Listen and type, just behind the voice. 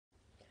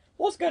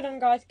What's going on,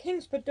 guys?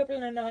 Spud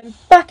and I'm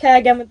back here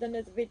again with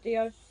another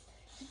video.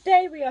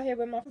 Today we are here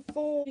with my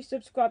 40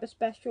 subscriber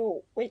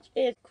special, which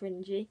is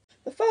cringy.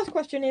 The first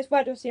question is,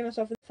 where do I see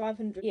myself in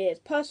 500 years?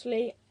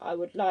 Personally, I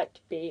would like to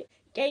be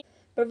gay,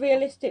 but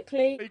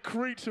realistically, a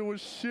creature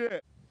was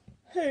shit.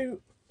 Who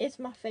is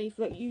my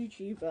favourite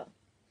YouTuber?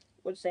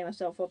 Would say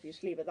myself,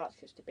 obviously, but that's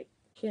just a big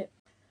shit.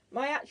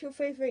 My actual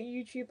favourite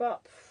YouTuber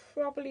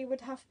probably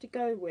would have to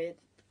go with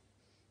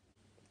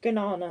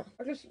Ganana.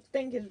 I just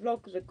think his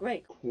vlogs are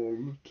great.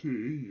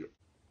 Quality.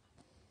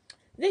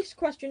 This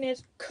question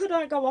is, could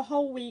I go a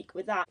whole week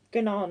without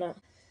Ganana?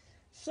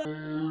 So,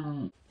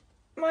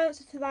 my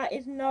answer to that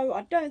is no,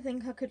 I don't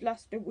think I could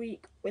last a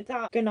week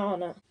without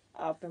Ganana.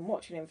 I've been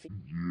watching him for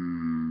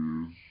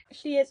years.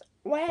 She is,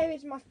 where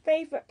is my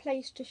favourite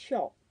place to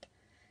shop?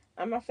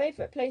 And my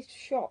favourite place to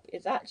shop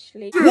is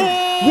actually...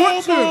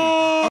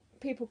 What?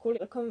 People call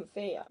it a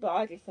comfy, but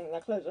I just think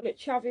their clothes are a bit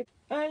chavvy.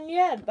 And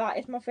yeah, that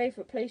is my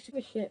favourite place to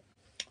shop.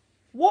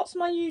 What's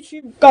my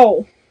YouTube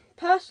goal?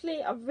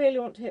 Personally, I really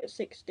want to hit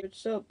 60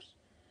 subs.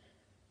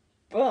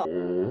 But I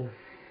don't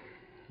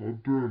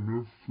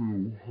know if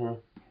it'll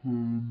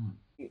happen.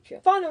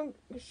 Final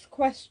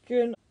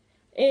question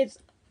is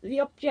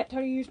the object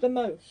I use the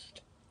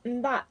most.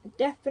 And that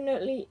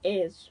definitely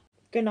is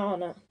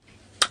Ganana.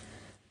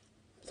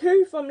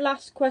 2 from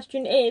last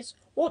question is,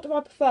 what do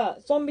I prefer,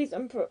 zombies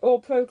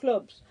or pro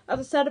clubs? As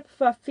I said, I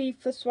prefer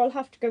FIFA, so I'll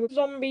have to go with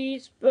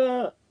zombies,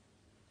 but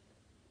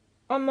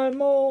I'm a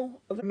more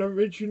of an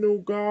original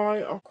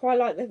guy. I quite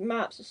like the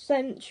maps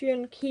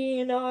Ascension,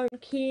 Kino,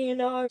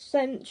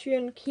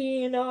 Ascension,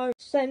 Kino,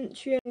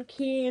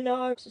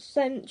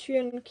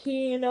 Ascension,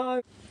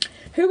 Kino.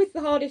 Who is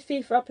the hardest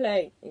FIFA I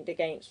played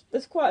against?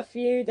 There's quite a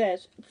few.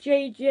 There's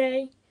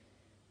JJ.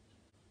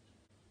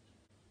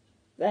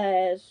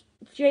 There's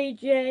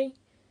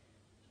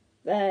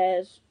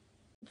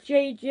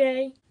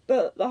JJ,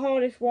 but the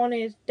hardest one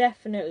is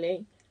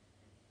definitely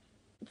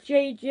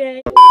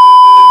JJ.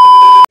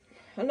 I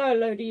know a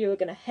load of you are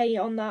going to hate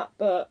on that,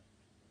 but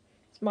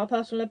it's my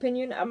personal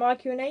opinion and my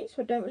Q&A,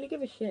 so I don't really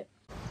give a shit.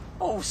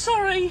 Oh,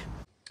 sorry!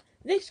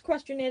 This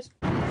question is...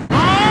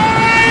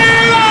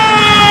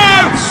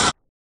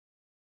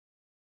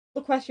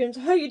 The questions,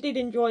 I hope you did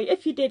enjoy.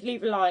 If you did,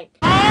 leave a like.